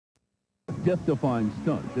death-defying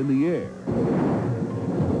stunts in the air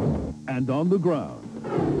and on the ground.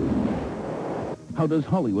 How does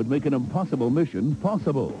Hollywood make an impossible mission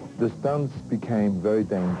possible? The stunts became very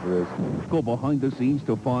dangerous. Go behind the scenes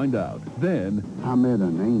to find out. Then, I met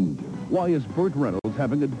an angel. why is Burt Reynolds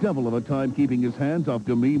having a devil of a time keeping his hands off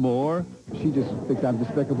Demi Moore? She just thinks I'm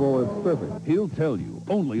despicable and perfect. He'll tell you,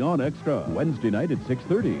 only on Extra. Wednesday night at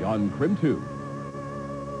 6:30 on KREM 2.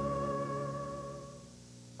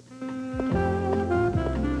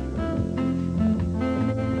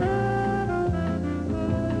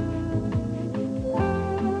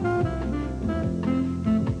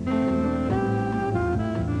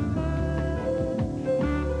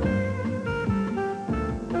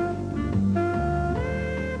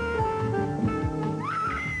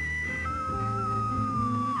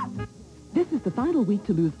 This is the final week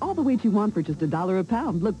to lose all the weight you want for just $1 a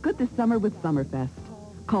pound. Look good this summer with Summerfest.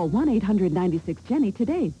 Call 1-800-96-JENNY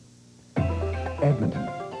today. Edmonton,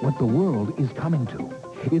 what the world is coming to.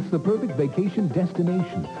 It's the perfect vacation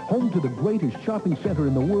destination, home to the greatest shopping center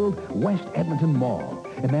in the world, West Edmonton Mall.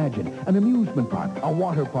 Imagine an amusement park, a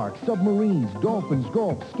water park, submarines, dolphins,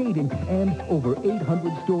 golf, skating, and over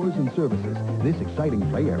 800 stores and services. This exciting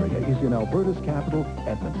play area is in Alberta's capital,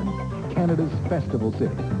 Edmonton, Canada's festival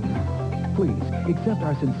city. Please accept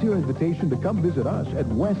our sincere invitation to come visit us at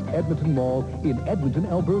West Edmonton Mall in Edmonton,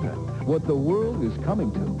 Alberta. What the world is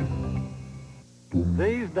coming to.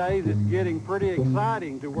 These days, it's getting pretty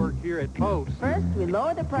exciting to work here at Post. First, we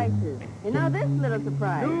lower the prices. And now this little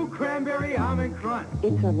surprise. New cranberry almond crunch.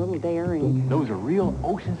 It's a little daring. Those are real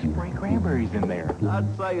Ocean Spray cranberries in there.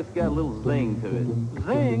 I'd say it's got a little zing to it.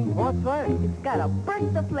 Zing? What's that? It's got a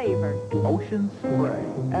burst of flavor. Ocean Spray.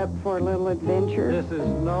 Up for a little adventure? This is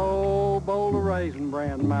no Boulder Raisin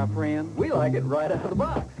brand, my friend. We like it right out of the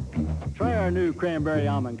box. Try our new cranberry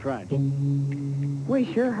almond crunch. We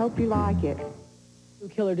sure hope you like it.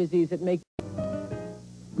 Killer disease that makes...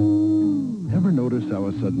 Ever notice how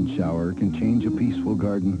a sudden shower can change a peaceful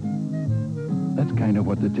garden? That's kind of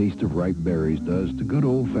what the taste of ripe berries does to good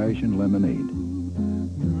old-fashioned lemonade.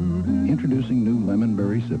 Introducing new lemon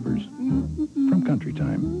berry sippers from Country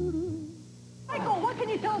Time. Michael, what can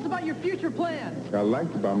you tell us about your future plans? I'd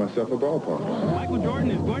like to buy myself a ballpark. Michael Jordan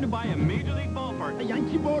is going to buy a Major League ballpark.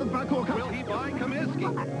 Will he buy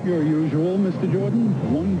Comiskey? Your usual, Mr. Jordan,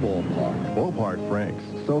 one ballpark. Ballpark Franks,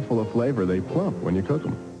 so full of flavor they plump when you cook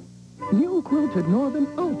them. New Quilted Northern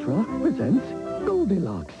Ultra presents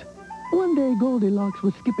Goldilocks. One day Goldilocks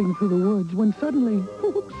was skipping through the woods when suddenly,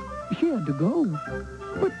 oops, she had to go.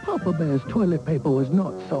 But Papa Bear's toilet paper was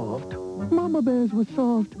not soft. Mama Bear's was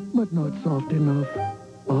soft, but not soft enough.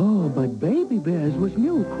 Oh, but Baby Bear's was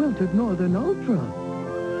new Quilted Northern Ultra.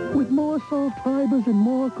 With more soft fibers and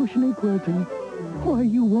more cushiony quilting, why,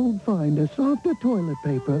 you won't find a softer toilet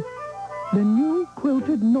paper than new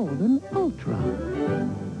Quilted Northern Ultra.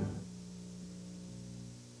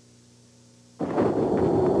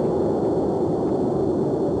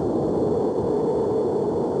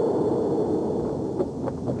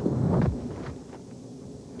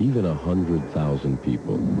 Even 100,000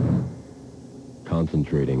 people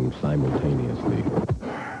concentrating simultaneously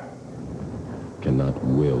cannot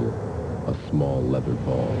will a small leather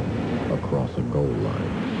ball across a goal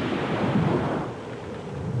line.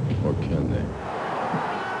 Or can they?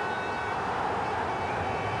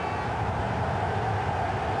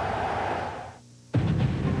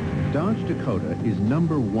 Dodge Dakota is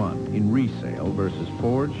 #1 in resale versus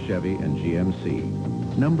Ford, Chevy, and GMC.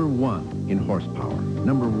 #1 in horsepower.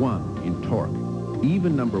 #1 in torque.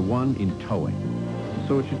 Even #1 in towing.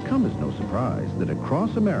 So it should come as no surprise that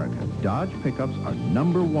across America, Dodge pickups are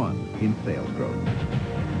 #1 in sales growth.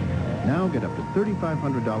 Now get up to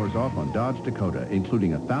 $3,500 off on Dodge Dakota,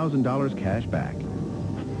 including $1,000 cash back.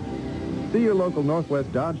 See your local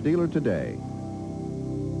Northwest Dodge dealer today.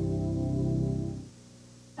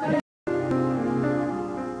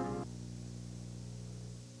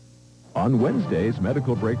 On Wednesday's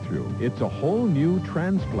Medical Breakthrough, it's a whole new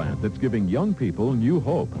transplant that's giving young people new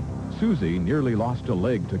hope. Susie nearly lost a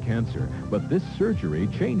leg to cancer, but this surgery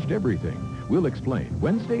changed everything. We'll explain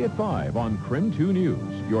Wednesday at 5 on KREM 2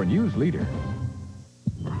 News, your news leader.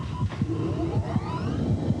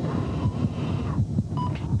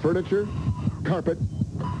 Furniture, carpet,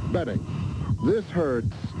 bedding. This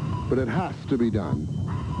hurts, but it has to be done.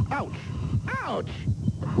 Ouch! Ouch!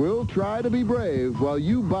 We'll try to be brave while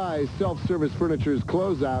you buy Self-Service Furniture's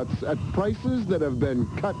closeouts at prices that have been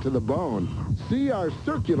cut to the bone. See our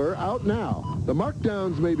circular out now. The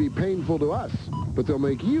markdowns may be painful to us, but they'll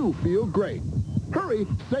make you feel great. Hurry,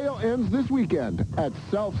 sale ends this weekend at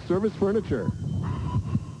Self-Service Furniture.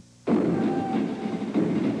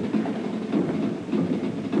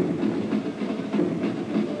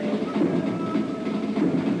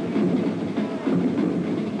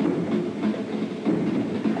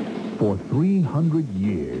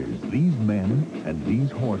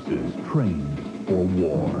 soldiers trained for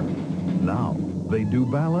war. Now they do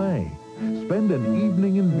ballet. Spend an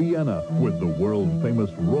evening in Vienna with the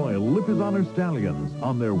world-famous Royal Lipizzaner Stallions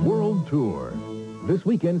on their world tour. This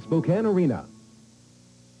weekend, Spokane Arena.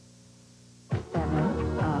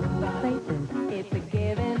 It's a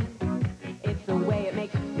given. It's the way it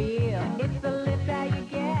makes you feel. It's the lift that you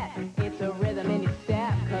get. It's a rhythm in your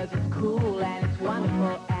step, 'cause it's cool and it's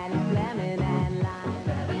wonderful and it's lemon and lime.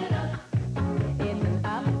 It's an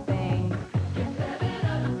up thing.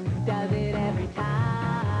 Does it every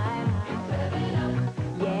time.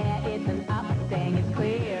 Yeah, it's an up thing. It's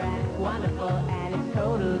clear and it's wonderful and it's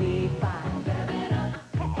totally fine.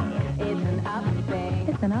 It's an up thing.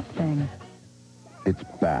 It's an up thing. It's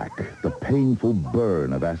back, the painful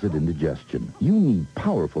burn of acid indigestion. You need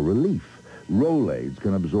powerful relief. Rolaids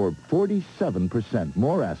can absorb 47%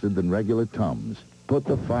 more acid than regular Tums. Put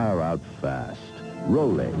the fire out fast.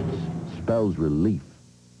 Rolaids spells relief.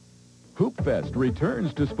 Hoop Fest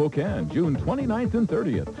returns to Spokane June 29th and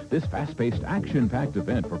 30th. This fast-paced, action-packed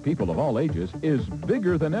event for people of all ages is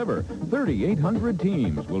bigger than ever. 3,800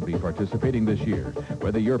 teams will be participating this year.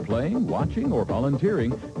 Whether you're playing, watching, or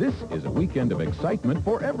volunteering, this is a weekend of excitement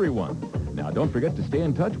for everyone. Now, don't forget to stay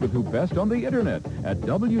in touch with Hoop Fest on the internet at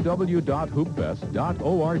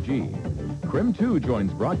www.hoopfest.org. KREM 2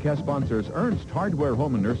 joins broadcast sponsors Ernst Hardware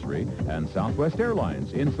Home and Nursery and Southwest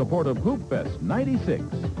Airlines in support of Hoop Fest 96.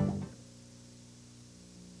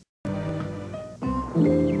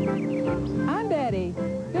 I'm Betty.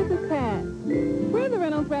 This is Pat. We're the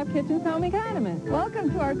Reynolds Wrap Kitchen's home economists.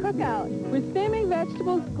 Welcome to our cookout. We're steaming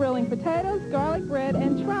vegetables, grilling potatoes, garlic bread,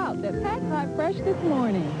 and trout that Pat caught fresh this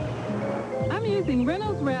morning. I'm using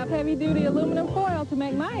Reynolds Wrap heavy-duty aluminum foil to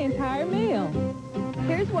make my entire meal.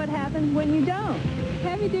 Here's what happens when you don't.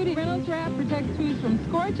 Heavy-duty Reynolds Wrap protects foods from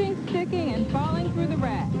scorching, sticking, and falling through the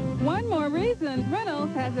rack. One more reason,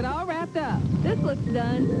 Reynolds has it all wrapped up. This looks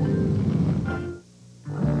done.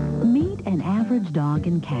 Meet an average dog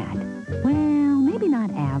and cat. Well, maybe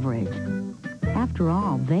not average. After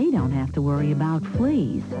all, they don't have to worry about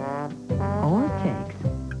fleas or ticks,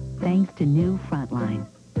 thanks to new Frontline.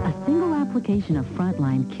 A single application of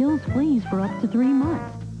Frontline kills fleas for up to 3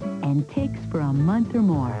 months and ticks for a month or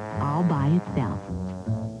more, all by itself.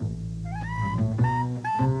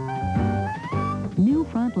 New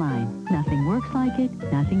Frontline. Nothing works like it,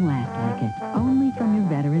 nothing lasts like it. Only from your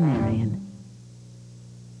veterinarian.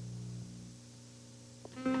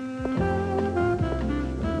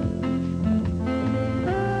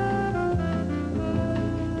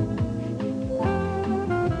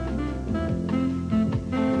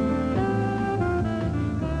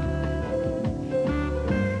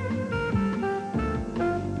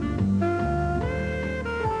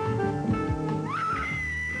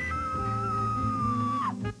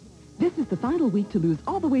 This is the final week to lose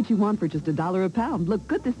all the weight you want for just $1 a pound. Look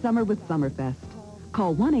good this summer with Summerfest.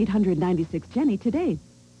 Call 1-800-96-JENNY today.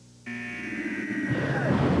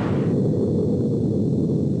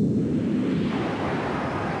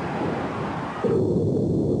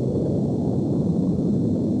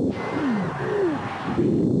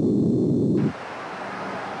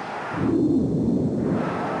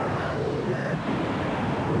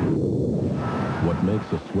 What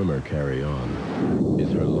makes a swimmer carry on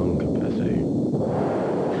is her lung capacity.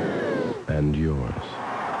 And yours.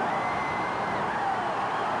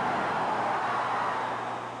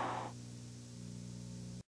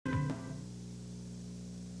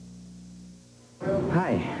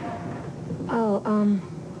 Hi. Oh,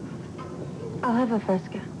 I'll have a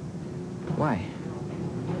Fresca. Why?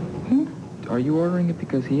 Are you ordering it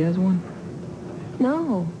because he has one?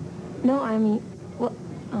 No. No, I mean, well,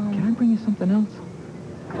 Can I bring you something else?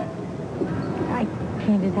 I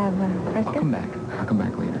can't just have a Fresca? I'll come back. I'll come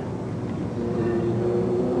back later.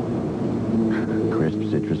 Crisp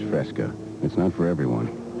citrus Fresca. It's not for everyone.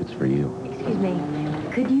 It's for you. Excuse me.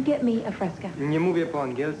 Could you get me a Fresca? Nie mówię po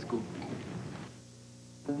angielsku.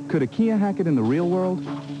 Could a Kia hack it in the real world?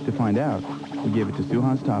 To find out, we gave it to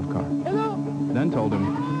Suhan's top car. Hello. Then told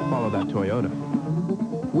him, follow that Toyota.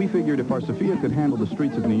 We figured if our Sophia could handle the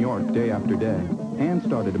streets of New York day after day, and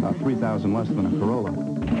started about 3,000 less than a Corolla,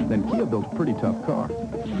 then Kia built a pretty tough car.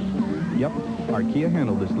 Yep, our Kia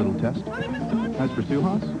handled this little test. As for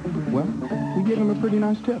Suhas, well, we gave him a pretty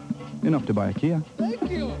nice tip. Enough to buy a Kia. Thank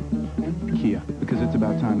you. Kia, because it's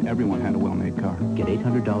about time everyone had a well-made car. Get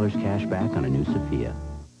 $800 cash back on a new Sophia.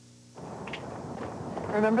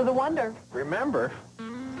 Remember the Wonder. Remember?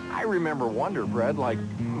 I remember Wonder Bread like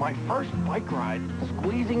my first bike ride,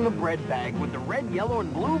 squeezing the bread bag with the red, yellow,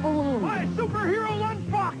 and blue balloons. My superhero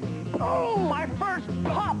lunchbox! Oh, my first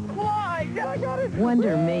pop fly! I got it!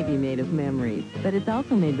 Wonder may be made of memories, but it's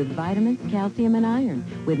also made with vitamins, calcium, and iron,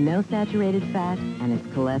 with no saturated fat, and it's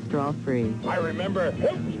cholesterol-free. I remember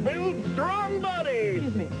hips build strong bodies.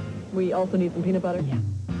 Excuse me. We also need some peanut butter? Yeah.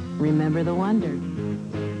 Remember the Wonder.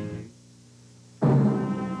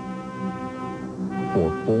 For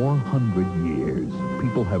 400 years,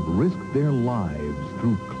 people have risked their lives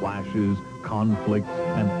through clashes, conflicts,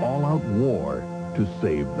 and all-out war to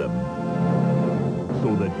save them,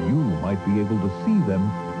 so that you might be able to see them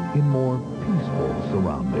in more peaceful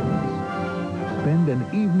surroundings. Spend an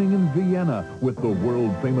evening in Vienna with the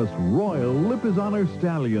world-famous Royal Lipizzaner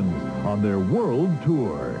Stallions on their world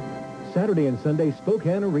tour. Saturday and Sunday,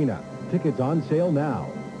 Spokane Arena. Tickets on sale now.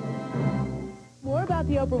 More about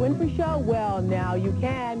the Oprah Winfrey Show? Well, now you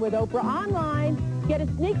can with Oprah Online. Get a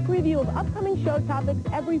sneak preview of upcoming show topics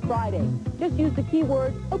every Friday. Just use the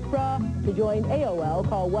keyword Oprah to join AOL.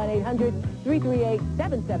 Call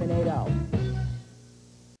 1-800-338-7780.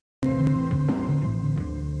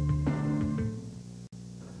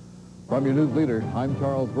 From your news leader, I'm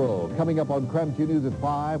Charles Grove. Coming up on KREM 2 News at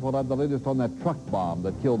 5, we'll have the latest on that truck bomb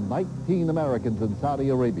that killed 19 Americans in Saudi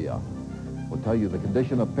Arabia. We'll tell you the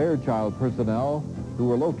condition of Fairchild personnel who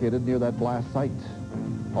were located near that blast site.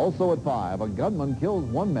 Also at 5, a gunman kills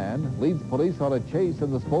one man, leads police on a chase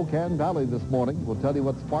in the Spokane Valley this morning. We'll tell you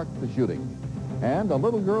what sparked the shooting. And a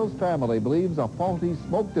little girl's family believes a faulty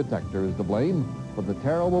smoke detector is to blame for the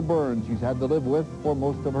terrible burn she's had to live with for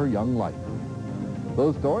most of her young life.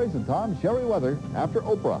 Those stories and Tom's Sherry weather after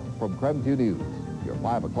Oprah from KREM 2 News, your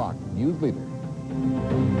 5 o'clock news leader.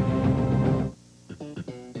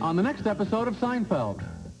 On the next episode of Seinfeld.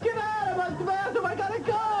 Get out of the bathroom! I gotta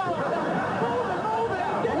go! Move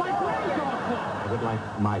it! Get my clothes off! I would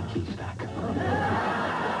like my key stack.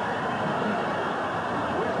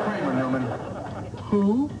 Where's Kramer, Newman?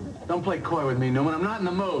 Who? Don't play coy with me, Newman. I'm not in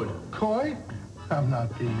the mood. Coy? I'm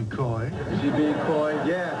not being coy. Is he being coy?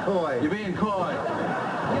 Yeah, coy. You're being coy.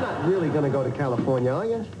 You're not really going to go to California, are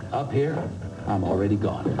you? Up here, I'm already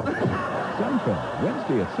gone. Seinfeld,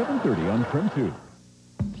 Wednesday at 7:30 on KREM 2.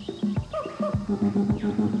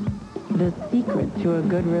 The secret to a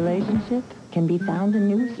good relationship can be found in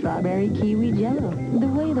new strawberry kiwi jello. The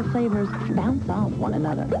way the flavors bounce off one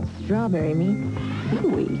another. Strawberry meets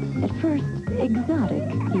kiwi. At first, exotic,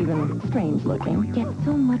 even strange looking, yet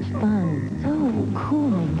so much fun, so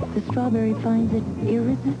cooling. The strawberry finds it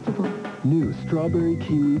irresistible. New strawberry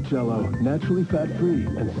kiwi jello, naturally fat-free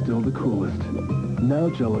and still the coolest. Now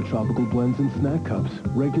Jello tropical blends in snack cups,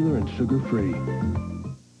 regular and sugar-free.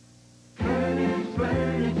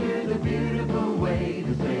 Furniture's a beautiful way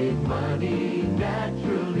to save money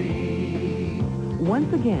naturally.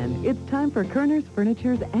 Once again, it's time for Kerner's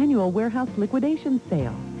Furniture's annual warehouse liquidation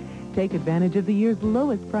sale. Take advantage of the year's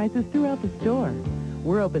lowest prices throughout the store.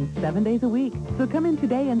 We're open 7 days a week, so come in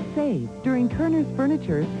today and save during Kerner's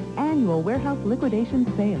Furniture's annual warehouse liquidation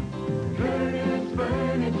sale. Kerner's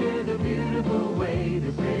Furniture's a beautiful way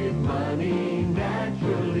to save money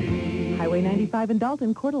naturally. Highway 95 in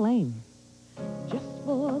Dalton, Coeur d'Alene. Just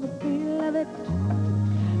for the feel of it,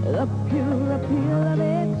 the pure appeal of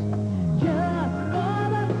it, just for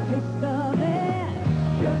the taste of it.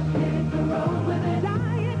 Just hit the road with it.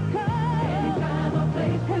 Diet Coke. Anytime or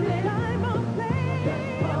place with it. Anytime or place. Just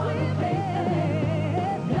for the taste of it.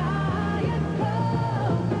 Diet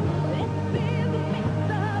Coke. This is the mix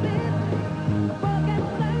of it. Forget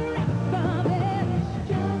the rest of it.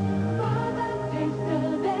 Just for the taste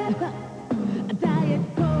of it. Diet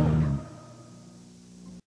Coke.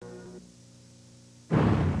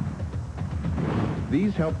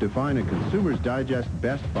 These help define a Consumer's Digest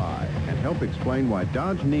Best Buy and help explain why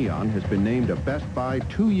Dodge Neon has been named a Best Buy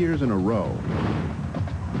 2 years in a row.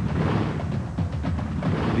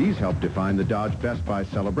 These help define the Dodge Best Buy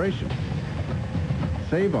celebration.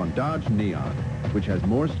 Save on Dodge Neon, which has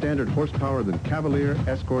more standard horsepower than Cavalier,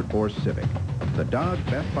 Escort, or Civic. The Dodge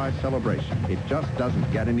Best Buy celebration. It just doesn't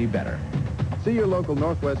get any better. See your local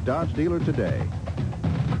Northwest Dodge dealer today.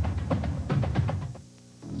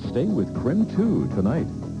 Stay with KREM 2 tonight.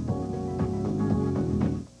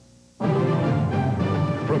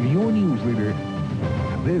 From your news leader,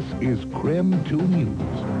 this is KREM 2 News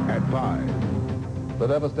at 5. The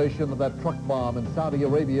devastation of that truck bomb in Saudi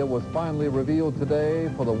Arabia was finally revealed today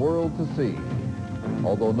for the world to see.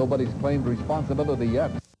 Although nobody's claimed responsibility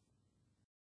yet,